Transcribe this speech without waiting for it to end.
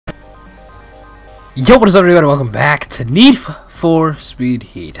Yo, what is up everybody? Welcome back to Need for Speed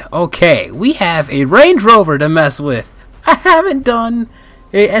Heat. Okay, we have a Range Rover to mess with. I haven't done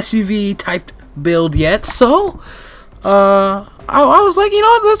a SUV type build yet, so I was like, you know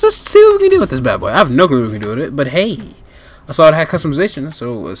what, let's just see what we can do with this bad boy. I have no clue what we can do with it, but hey, I saw it had customization,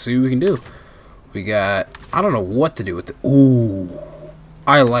 so let's see what we can do. We got, I don't know what to do with it. Ooh,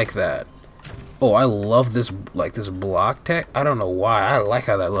 I like that. Oh, I love this, like this block tech. I don't know why. I like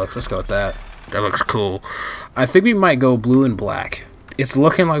how that looks. Let's go with that. That looks cool. I think we might go blue and black. It's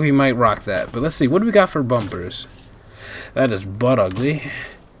looking like we might rock that. But let's see. What do we got for bumpers? That is butt ugly.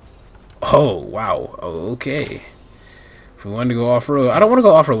 Oh, wow. Okay. If we wanted to go off-road. I don't want to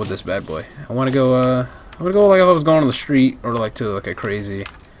go off-road with this bad boy. I want to go, like if I was going on the street or like to like a crazy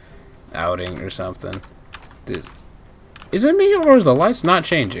outing or something. Is it me or is the lights not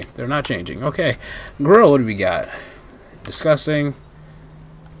changing? They're not changing. Okay. Grill, what do we got? Disgusting.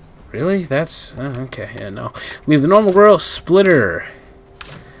 Really? That's okay. Yeah, no. Leave the normal grill. Splitter.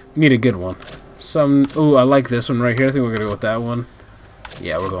 We need a good one. Ooh, I like this one right here. I think we're gonna go with that one.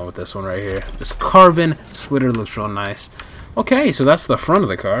 Yeah, we're going with this one right here. This carbon splitter looks real nice. Okay, so that's the front of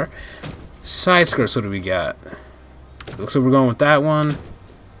the car. Side skirts. What do we got? Looks like we're going with that one.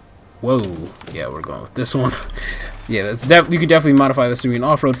 Whoa. Yeah, we're going with this one. Yeah, that's you could definitely modify this to be an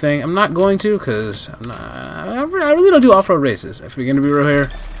off-road thing. I'm not going to because I really don't do off-road races. If we're gonna be real here,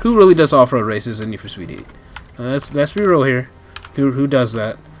 who really does off-road races in Need for Speed Heat? Let's be real here. Who does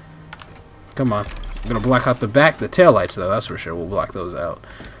that? Come on. I'm gonna black out the back, the tail lights though. That's for sure. We'll block those out.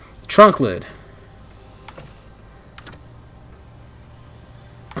 Trunk lid.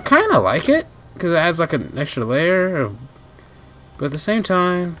 I kind of like it because it adds like an extra layer, but at the same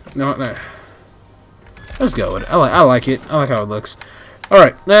time, no. Let's go with it. I like it. I like how it looks.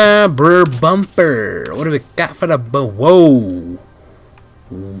 Alright, burr bumper. What do we got for the whoa.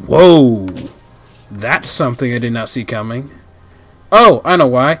 Whoa. That's something I did not see coming. Oh, I know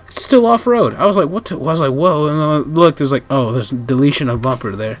why. It's still off-road. I was like, what? I was like, whoa. And then look, there's like, oh, there's deletion of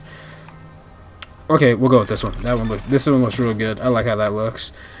bumper there. Okay, we'll go with this one. This one looks real good. I like how that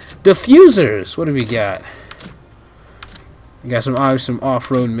looks. Diffusers. What do we got? We got some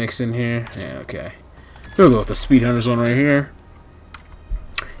off-road mix in here. Yeah, okay. We'll go with the Speed Hunters one right here.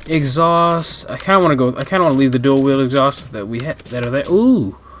 Exhaust. I kind of want to go. I kind of want to leave the dual wheel exhaust that we that are there.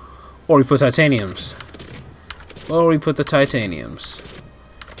 Ooh, or we put titaniums. Or we put the titaniums.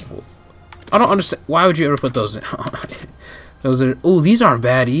 I don't understand. Why would you ever put those in? Those are. Ooh, these aren't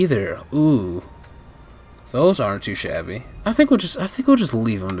bad either. Ooh, those aren't too shabby. I think we'll just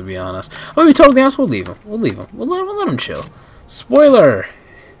leave them, to be honest. I'll be totally honest. We'll leave them. We'll leave them. We'll let them chill. Spoiler.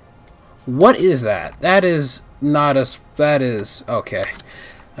 What is that? That is not a... That is... Okay.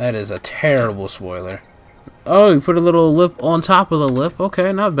 That is a terrible spoiler. Oh, you put a little lip on top of the lip.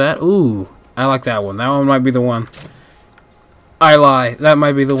 Okay, not bad. Ooh, I like that one. That one might be the one. I lie. That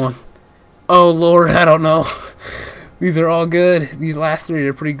might be the one. Oh, Lord, I don't know. These are all good. These last three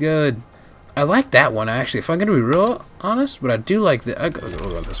are pretty good. I like that one, actually. If I'm going to be real honest, but I do like the... I'll go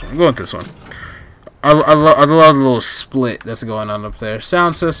with this one. Go with this one. I love the little split that's going on up there.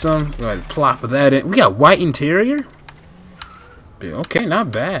 Sound system. Go ahead and plop that in. We got white interior. Okay,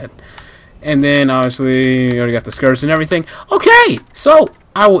 not bad. And then obviously you already got the skirts and everything. Okay, so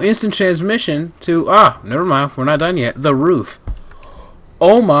I will instant transmission to never mind. We're not done yet. The roof.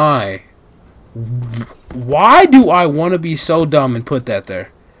 Oh my. Why do I want to be so dumb and put that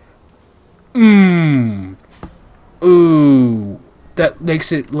there? Ooh, that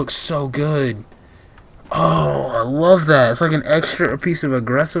makes it look so good. Oh, I love that. It's like an extra piece of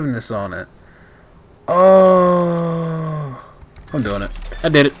aggressiveness on it. Oh, I'm doing it. I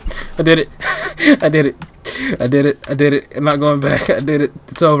did it. I did it. I did it. I did it. I did it. I'm not going back. I did it.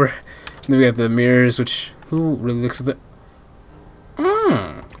 It's over. And then we got the mirrors, which who really looks at the?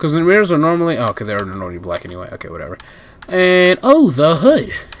 Because the mirrors are normally okay. They're normally black anyway. Okay, whatever. And oh, the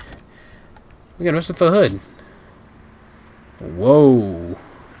hood. We got to mess with the hood. Whoa.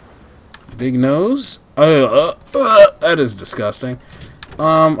 Big nose. That is disgusting.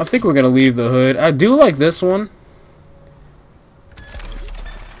 I think we're gonna leave the hood. I do like this one.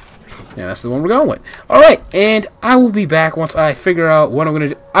 Yeah, that's the one we're going with. Alright, and I will be back once I figure out what I'm gonna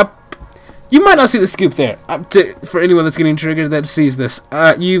do. You might not see the scoop there. For anyone that's getting triggered that sees this,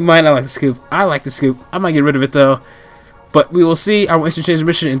 you might not like the scoop. I like the scoop. I might get rid of it though. But we will see. I will instant change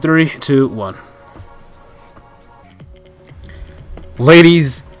mission in 3, 2, 1.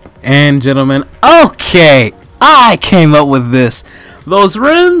 Ladies and gentlemen, okay, I came up with this. Those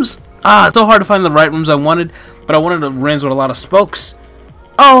rims, it's so hard to find the right rims I wanted, but I wanted the rims with a lot of spokes.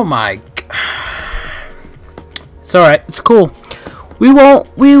 Oh my, it's alright, it's cool. We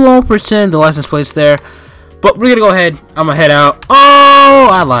won't pretend the license plate's there. But we're gonna go ahead. I'm gonna head out. Oh,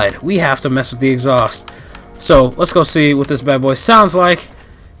 I lied. We have to mess with the exhaust. So let's go see what this bad boy sounds like.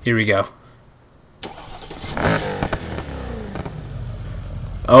 Here we go.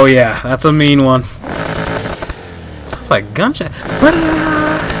 Oh yeah, that's a mean one. Sounds like gunshot.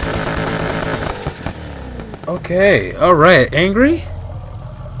 Okay, alright. Angry?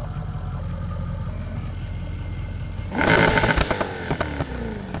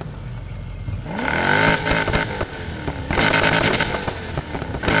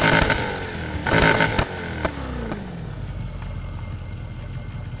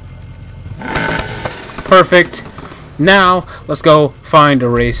 Perfect. Now, let's go find a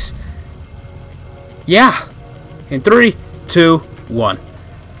race. Yeah. In 3, 2, 1.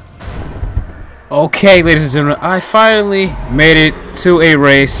 Okay, ladies and gentlemen, I finally made it to a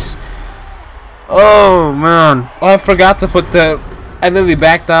race. Oh, man. I forgot to put the... I literally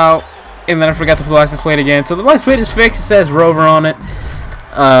backed out, and then I forgot to put the license plate again. So the license plate is fixed. It says Rover on it.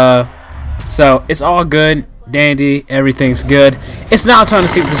 So, it's all good. Dandy. Everything's good. It's now time to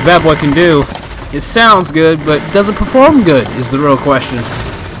see what this bad boy can do. It sounds good, but does it perform good is the real question.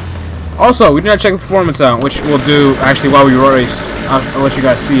 Also, we did not check the performance out, which we'll do actually while we race. I'll let you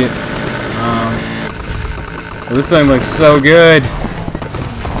guys see it. This thing looks so good.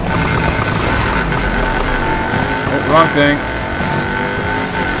 Oh, wrong thing.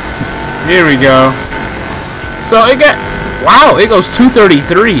 Here we go. So it got... Wow, it goes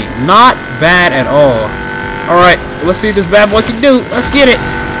 233. Not bad at all. Alright, let's see what this bad boy can do. Let's get it.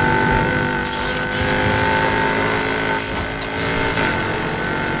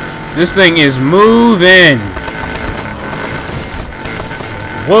 This thing is moving.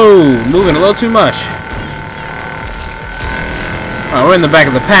 Whoa, moving a little too much. Alright, we're in the back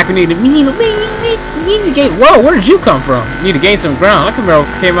of the pack. We need to gain. Whoa, where did you come from? We need to gain some ground. That Camaro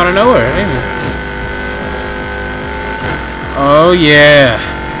came out of nowhere. Oh yeah.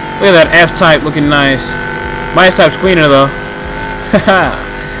 Look at that F-Type looking nice. My F-Type's cleaner though. Haha.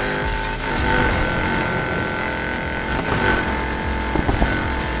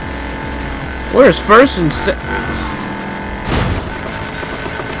 Where's first and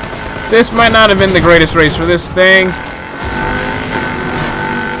This might not have been the greatest race for this thing.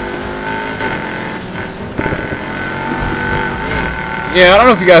 Yeah, I don't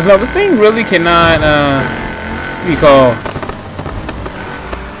know if you guys know, this thing really cannot, what do you call?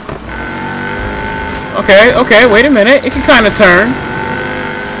 Okay, wait a minute. It can kind of turn.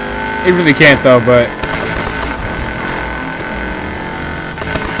 It really can't though, but...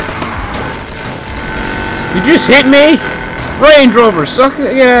 You just hit me? Range Rover, suck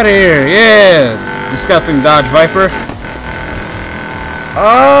it, get out of here. Yeah. Disgusting Dodge Viper.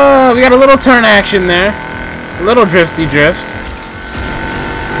 Oh, we got a little turn action there. A little drifty drift.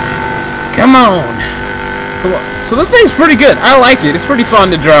 Come on. Come on. So this thing's pretty good. I like it. It's pretty fun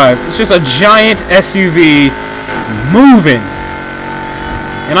to drive. It's just a giant SUV moving.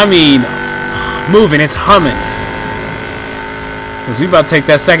 And I mean moving. It's humming. Because we about to take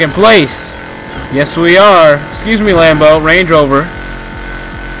that second place. Yes, we are. Excuse me, Lambo. Range Rover.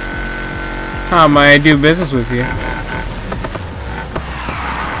 How may I do business with you?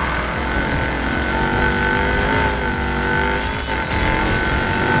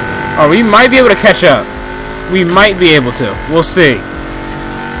 Oh, we might be able to catch up. We might be able to. We'll see.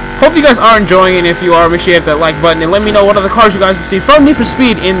 Hope you guys are enjoying it. If you are, make sure you hit that like button and let me know what other cars you guys want to see from Need for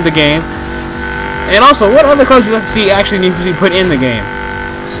Speed in the game. And also, what other cars you'd like to see actually Need for Speed put in the game.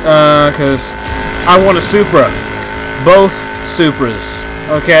 Because I want a Supra. Both Supras.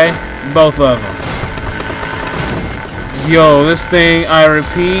 Okay? Both of them. Yo, this thing, I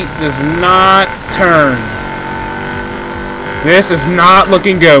repeat, does not turn. This is not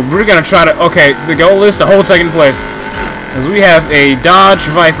looking good. We're going to try to... Okay, the goal is to hold second place. Because we have a Dodge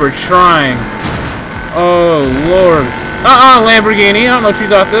Viper trying. Oh, Lord. Lamborghini. I don't know what you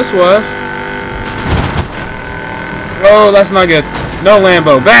thought this was. Oh, that's not good. No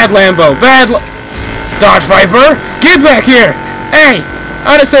Lambo. Bad Lambo. Bad Dodge Viper. Get back here. Hey,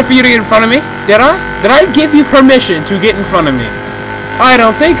 I just said for you to get in front of me. Did I? Did I give you permission to get in front of me? I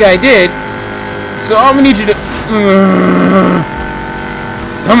don't think I did. So I'm going to need you to...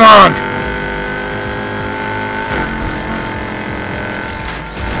 Come on.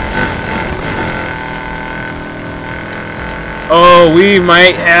 Oh, we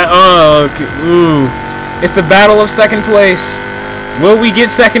might have... Oh, okay. Ooh. It's the battle of second place. Will we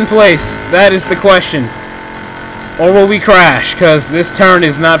get second place? That is the question. Or will we crash? Because this turn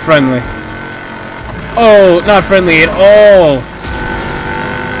is not friendly. Oh, not friendly at all.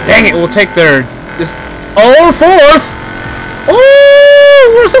 Dang it, we'll take third. This... Oh, fourth! Oh!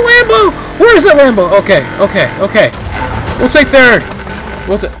 Where's that Lambo? Okay, okay, okay. We'll take third.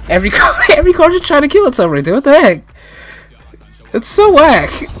 Every car just trying to kill itself right there. What the heck? It's so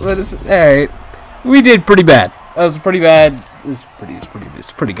whack. But it's alright. We did pretty bad. That was pretty bad. It's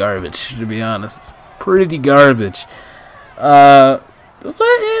pretty garbage, to be honest. It's pretty garbage. But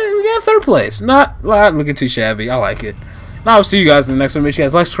yeah, we got third place. Not looking too shabby. I like it. Now I'll see you guys in the next one. Make sure you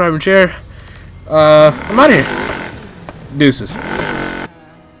guys like, subscribe, and share. I'm out of here. Deuces.